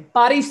Absolutely.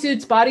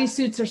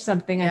 bodysuits are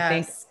something I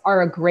think Yes.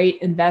 are a great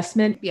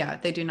investment. Yeah,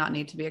 they do not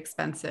need to be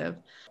expensive.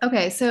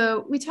 Okay,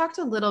 so we talked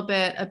a little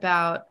bit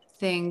about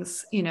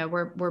things, you know,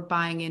 we're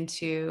buying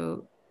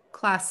into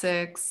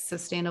classics,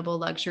 sustainable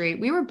luxury.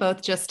 We were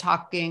both just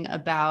talking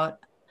about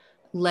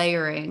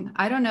layering.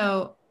 I don't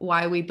know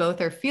why we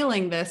both are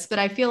feeling this, but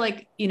I feel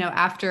like, you know,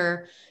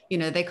 after, you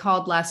know, they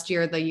called last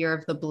year the year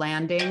of the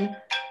blanding,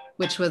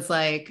 which was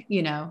like,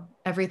 you know,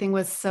 everything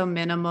was so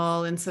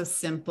minimal and so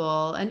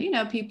simple. And, you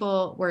know,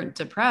 people weren't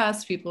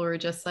depressed. People were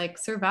just like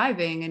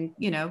surviving. And,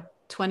 you know,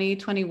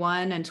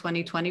 2021 and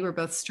 2020 were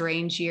both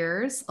strange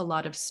years, a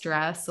lot of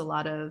stress, a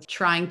lot of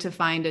trying to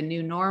find a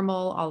new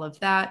normal, all of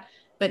that.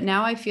 But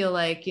now I feel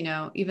like, you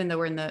know, even though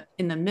we're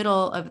in the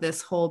middle of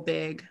this whole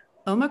big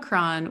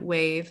Omicron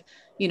wave,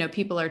 you know,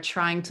 people are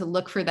trying to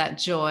look for that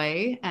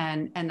joy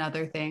and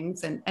other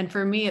things. And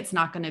for me, it's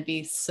not going to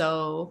be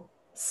so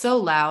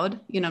loud.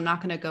 You know, I'm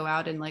not going to go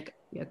out in like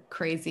a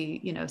crazy,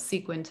 you know,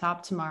 sequin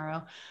top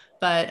tomorrow,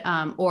 but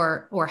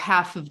or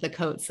half of the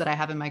coats that I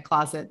have in my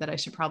closet that I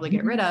should probably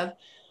get rid of.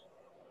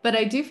 But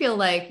I do feel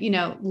like, you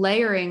know,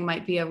 layering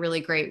might be a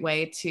really great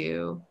way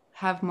to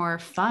have more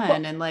fun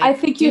Well, and I like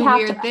think you do have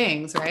to. weird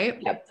things, right?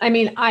 Yep. I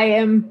mean, I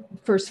am,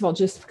 first of all,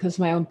 just because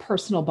of my own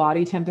personal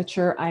body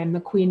temperature, I am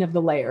the queen of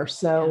the layer. Yeah.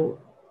 So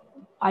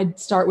I'd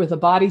start with a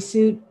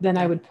bodysuit, then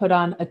I Yeah. would put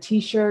on a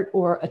t-shirt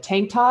or a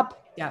tank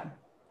top. Yeah.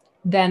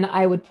 Then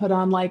I would put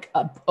on like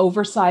a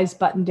oversized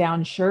button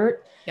down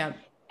shirt. Yeah.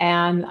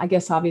 And I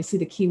guess obviously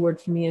the key word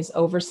for me is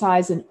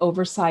oversized, and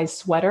oversized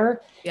sweater.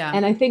 Yeah.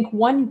 And I think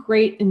one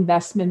great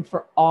investment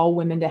for all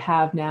women to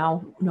have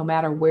now, no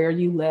matter where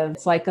you live,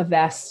 it's like a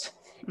vest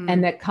and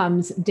Mm. that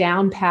comes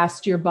down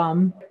past your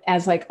bum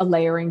as like a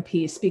layering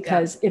piece. Yeah.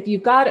 Because if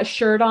you've got a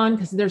shirt on,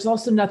 because there's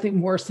also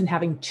nothing worse than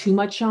having too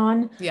much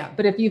on, Yeah.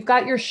 but if you've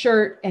got your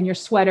shirt and your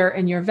sweater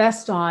and your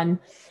vest on,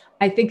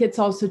 I think it's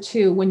also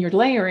too, when you're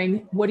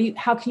layering,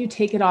 how can you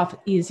take it off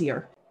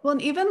easier? Well,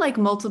 and even like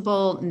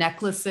multiple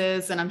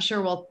necklaces, and I'm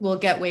sure we'll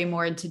get way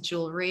more into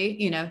jewelry,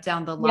 you know,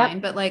 down the Yep. line.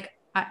 But like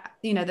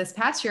you know, this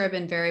past year I've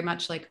been very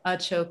much like a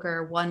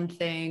choker, one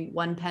thing,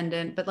 one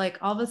pendant. But like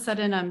all of a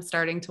sudden I'm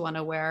starting to want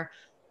to wear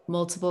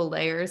multiple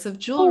layers of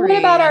Well, what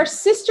about jewelry. our And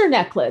sister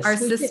necklace? our We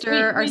should sister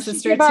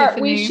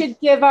give we Tiffany. should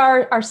give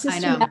our I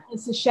sister know,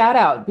 necklace a shout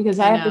out, because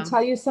I I have to know.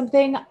 tell you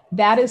something.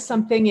 That is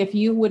something, if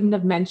you wouldn't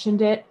have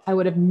mentioned it, I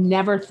would have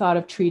never thought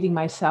of treating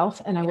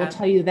myself. And I will Yeah,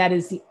 tell you that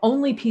is the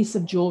only piece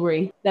of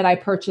jewelry that I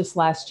purchased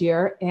last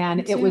year. me And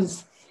it too.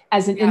 was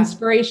as an Yeah.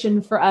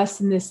 inspiration for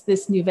us in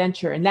this new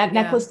venture. And that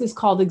Yeah. necklace is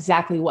called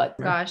exactly what?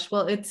 Gosh,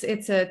 well, it's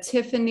a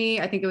Tiffany.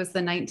 I think it was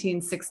the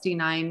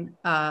 1969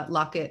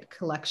 locket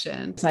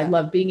collection. So I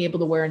love being able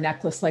to wear a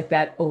necklace like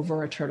that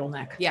over a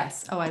turtleneck.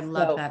 Yes. Oh, I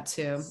love that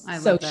too. I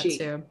so love that chic.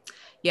 too.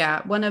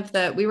 Yeah.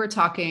 We were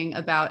talking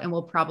about, and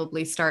we'll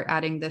probably start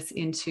adding this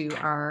into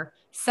our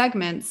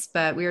segments,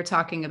 but we were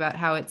talking about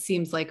how it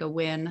seems like a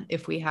win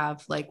if we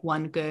have like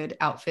one good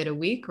outfit a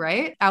week,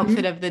 right?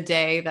 Outfit of the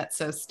day. That's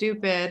so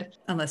stupid,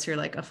 unless you're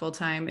like a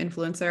full-time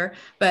influencer,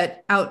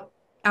 but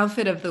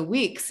outfit of the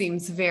week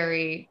seems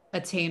very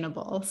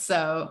attainable.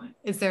 So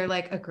is there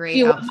like a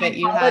great outfit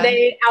you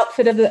holiday had?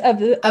 Outfit of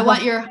the I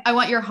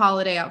want your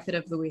holiday outfit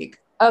of the week.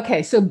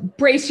 Okay, so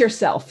brace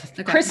yourself.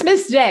 Okay.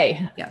 Christmas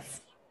Day. Yes.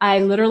 I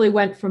literally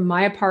went from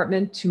my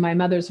apartment to my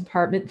mother's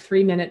apartment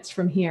 3 minutes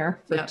from here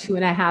for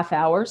 2.5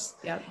 hours.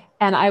 Yep.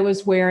 And I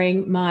was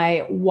wearing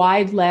my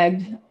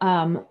wide-legged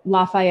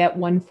Lafayette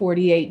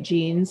 148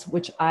 jeans,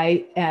 which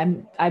I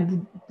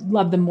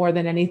love them more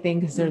than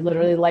anything because they're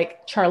literally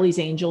like Charlie's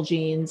Angel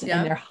jeans,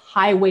 and they're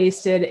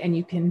high-waisted, and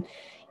you can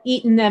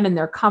eat in them, and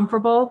they're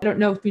comfortable. I don't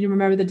know if you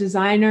remember the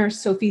designer,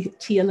 Sophie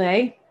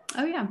Thiele.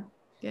 Oh, yeah.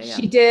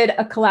 She did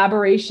a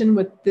collaboration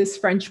with this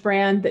French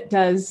brand that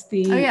does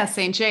the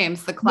St.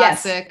 James, the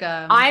classic.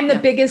 Yes. I'm the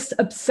biggest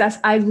obsessed.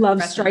 I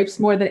love stripes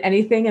more than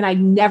anything, and I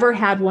never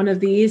had one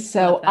of these.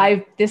 So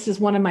this is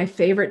one of my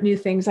favorite new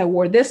things. I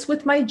wore this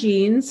with my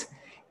jeans,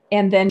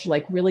 and then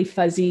like really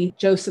fuzzy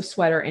Joseph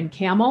sweater and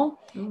camel.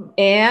 Ooh.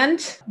 And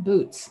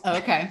boots. Oh,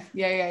 okay.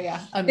 Yeah.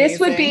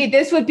 Amazing.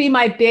 This would be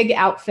my big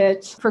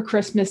outfit for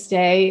Christmas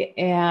Day,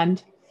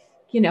 and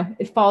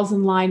it falls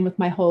in line with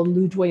my whole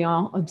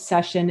Loudoyan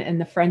obsession and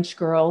the French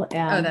girl.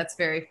 And that's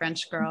very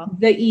French girl.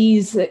 The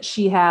ease that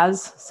she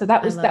has. So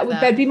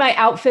that'd be my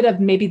outfit of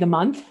maybe the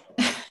month.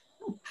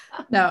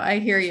 No, I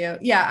hear you.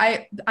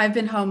 Yeah. I've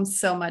been home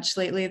so much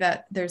lately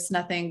that there's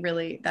nothing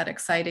really that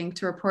exciting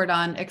to report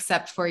on,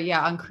 except for,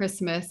 on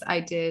Christmas, I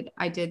did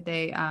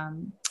a,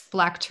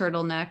 black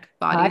turtleneck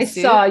bodysuit. I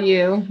saw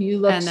you. You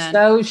look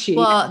so chic.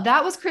 Well,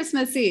 that was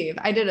Christmas Eve.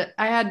 I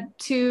had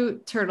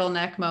 2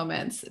 turtleneck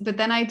moments, but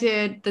then I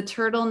did the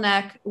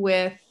turtleneck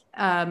with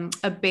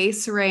a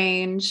base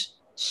range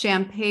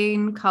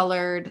champagne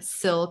colored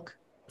silk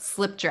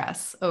slip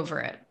dress over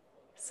it.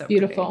 So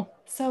beautiful. Pretty.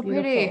 So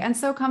pretty and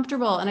so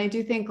comfortable. And I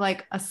do think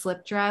like a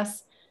silk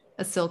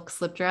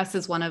slip dress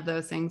is one of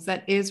those things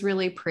that is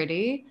really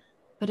pretty,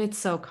 but it's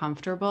so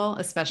comfortable,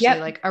 especially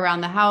like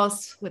around the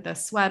house with a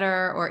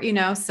sweater or,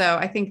 so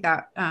I think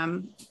that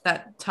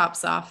that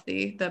tops off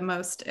the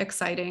most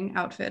exciting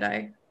outfit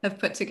I have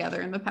put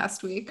together in the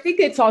past week. I think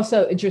it's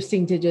also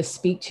interesting to just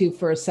speak to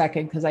for a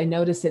second, because I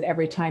notice it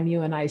every time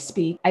you and I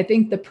speak. I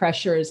think the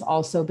pressure has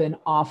also been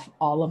off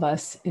all of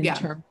us in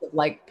terms of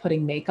like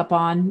putting makeup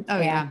on. Oh,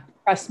 yeah.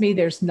 Trust me,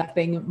 there's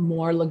nothing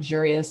more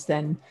luxurious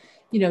than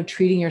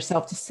treating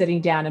yourself to sitting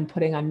down and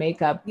putting on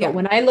makeup. But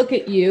when I look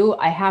at you,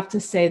 I have to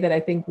say that I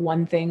think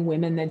one thing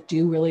women that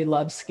do really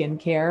love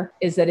skincare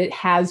is that it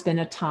has been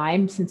a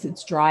time, since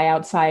it's dry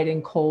outside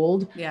and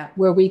cold,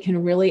 where we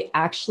can really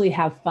actually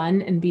have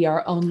fun and be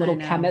our own little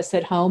chemists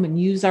at home and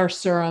use our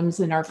serums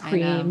and our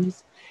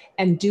creams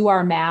and do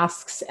our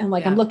masks. And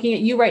like, I'm looking at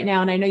you right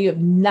now and I know you have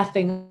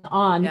nothing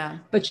on,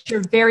 but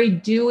you're very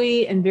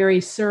dewy and very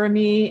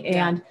serum-y.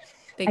 And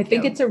I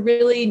think it's a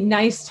really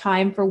nice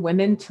time for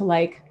women to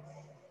like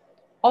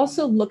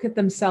also look at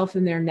themselves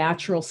in their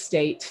natural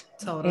state.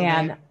 Totally.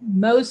 And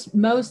most,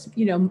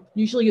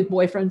 usually your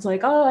boyfriend's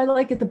like, oh, I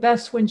like it the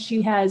best when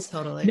she has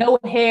no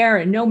hair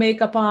and no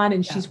makeup on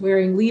and she's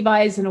wearing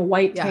Levi's and a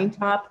white tank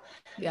top.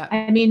 Yeah.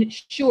 I mean,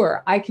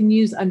 sure, I can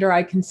use under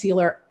eye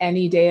concealer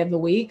any day of the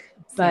week,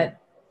 but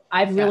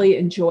I've really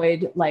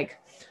enjoyed, like,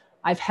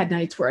 I've had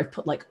nights where I've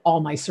put like all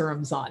my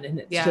serums on, and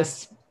it's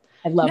just,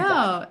 I love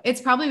that. It's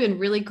probably been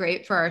really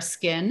great for our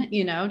skin,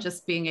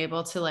 just being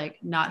able to like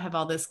not have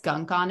all this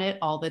gunk on it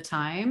all the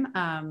time.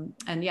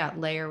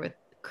 And layer with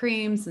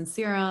creams and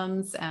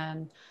serums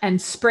and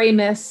spray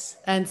mists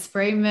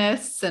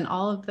and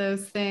all of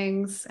those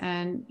things.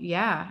 And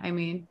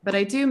but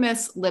I do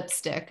miss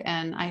lipstick,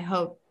 and I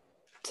hope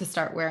to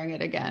start wearing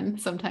it again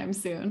sometime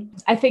soon.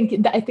 I think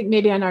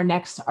maybe on our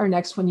next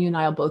one, you and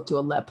I will both do a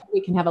lip. We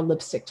can have a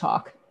lipstick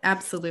talk.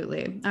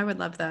 Absolutely. I would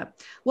love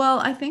that. Well,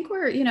 I think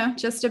we're,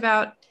 just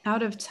about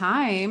out of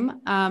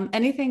time.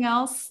 Anything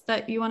else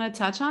that you want to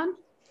touch on?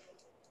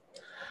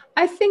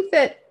 I think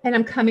that, and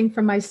I'm coming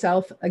from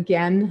myself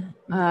again,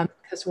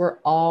 because we're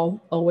all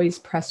always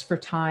pressed for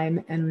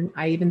time. And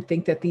I even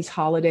think that these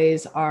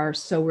holidays are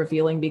so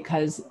revealing,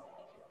 because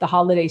the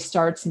holiday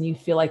starts and you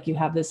feel like you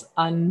have this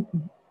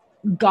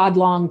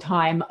God-long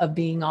time of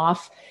being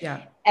off.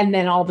 Yeah. And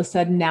then all of a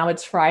sudden now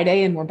it's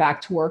Friday and we're back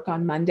to work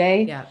on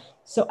Monday. Yeah.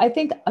 So I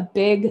think a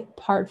big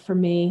part for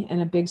me,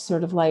 and a big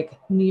sort of like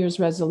New Year's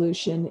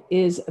resolution,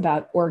 is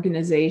about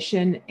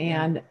organization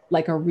and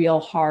like a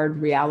real hard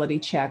reality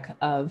check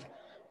of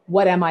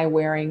what am I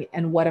wearing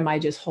and what am I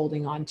just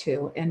holding on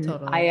to? And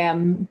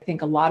I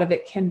think a lot of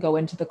it can go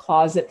into the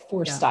closet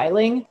for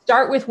styling.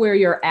 Start with where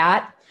you're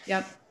at.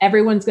 Yep.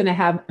 Everyone's going to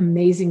have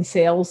amazing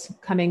sales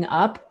coming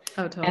up.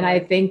 Oh, totally. And I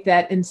think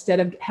that instead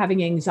of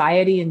having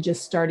anxiety and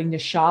just starting to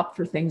shop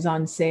for things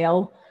on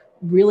sale,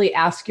 really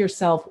ask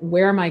yourself,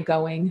 where am I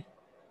going?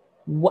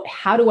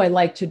 How do I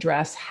like to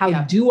dress?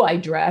 How do I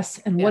dress?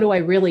 And what do I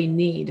really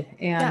need?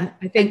 And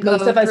I think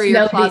most of us through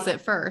your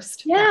closet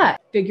first.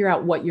 Figure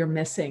out what you're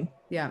missing.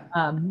 Yeah.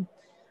 And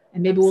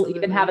maybe we'll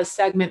even have a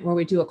segment where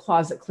we do a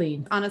closet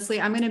clean.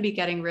 Honestly, I'm going to be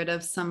getting rid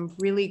of some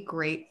really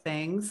great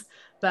things.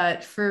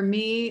 But for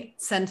me,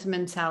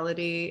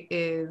 sentimentality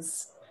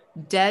is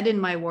dead in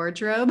my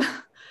wardrobe.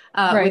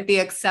 With the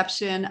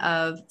exception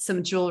of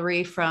some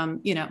jewelry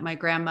from, my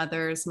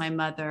grandmother's, my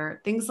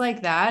mother, things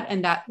like that.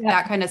 And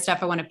that kind of stuff,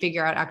 I want to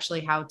figure out actually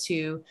how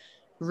to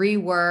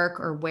rework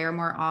or wear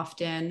more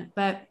often.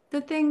 But the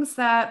things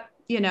that,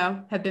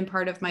 have been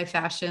part of my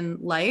fashion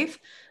life,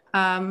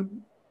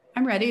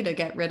 I'm ready to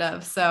get rid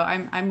of. So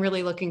I'm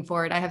really looking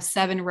forward. I have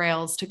 7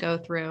 rails to go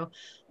through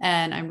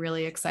and I'm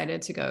really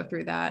excited to go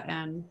through that.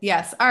 And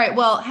yes. All right.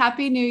 Well,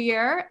 Happy New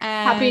Year.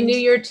 And Happy New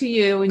Year to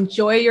you.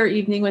 Enjoy your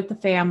evening with the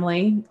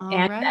family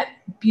that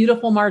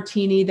beautiful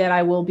martini that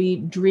I will be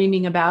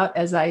dreaming about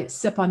as I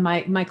sip on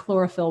my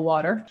chlorophyll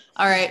water.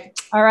 All right.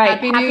 All right.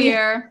 Happy New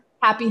Year.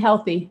 Happy,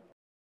 healthy.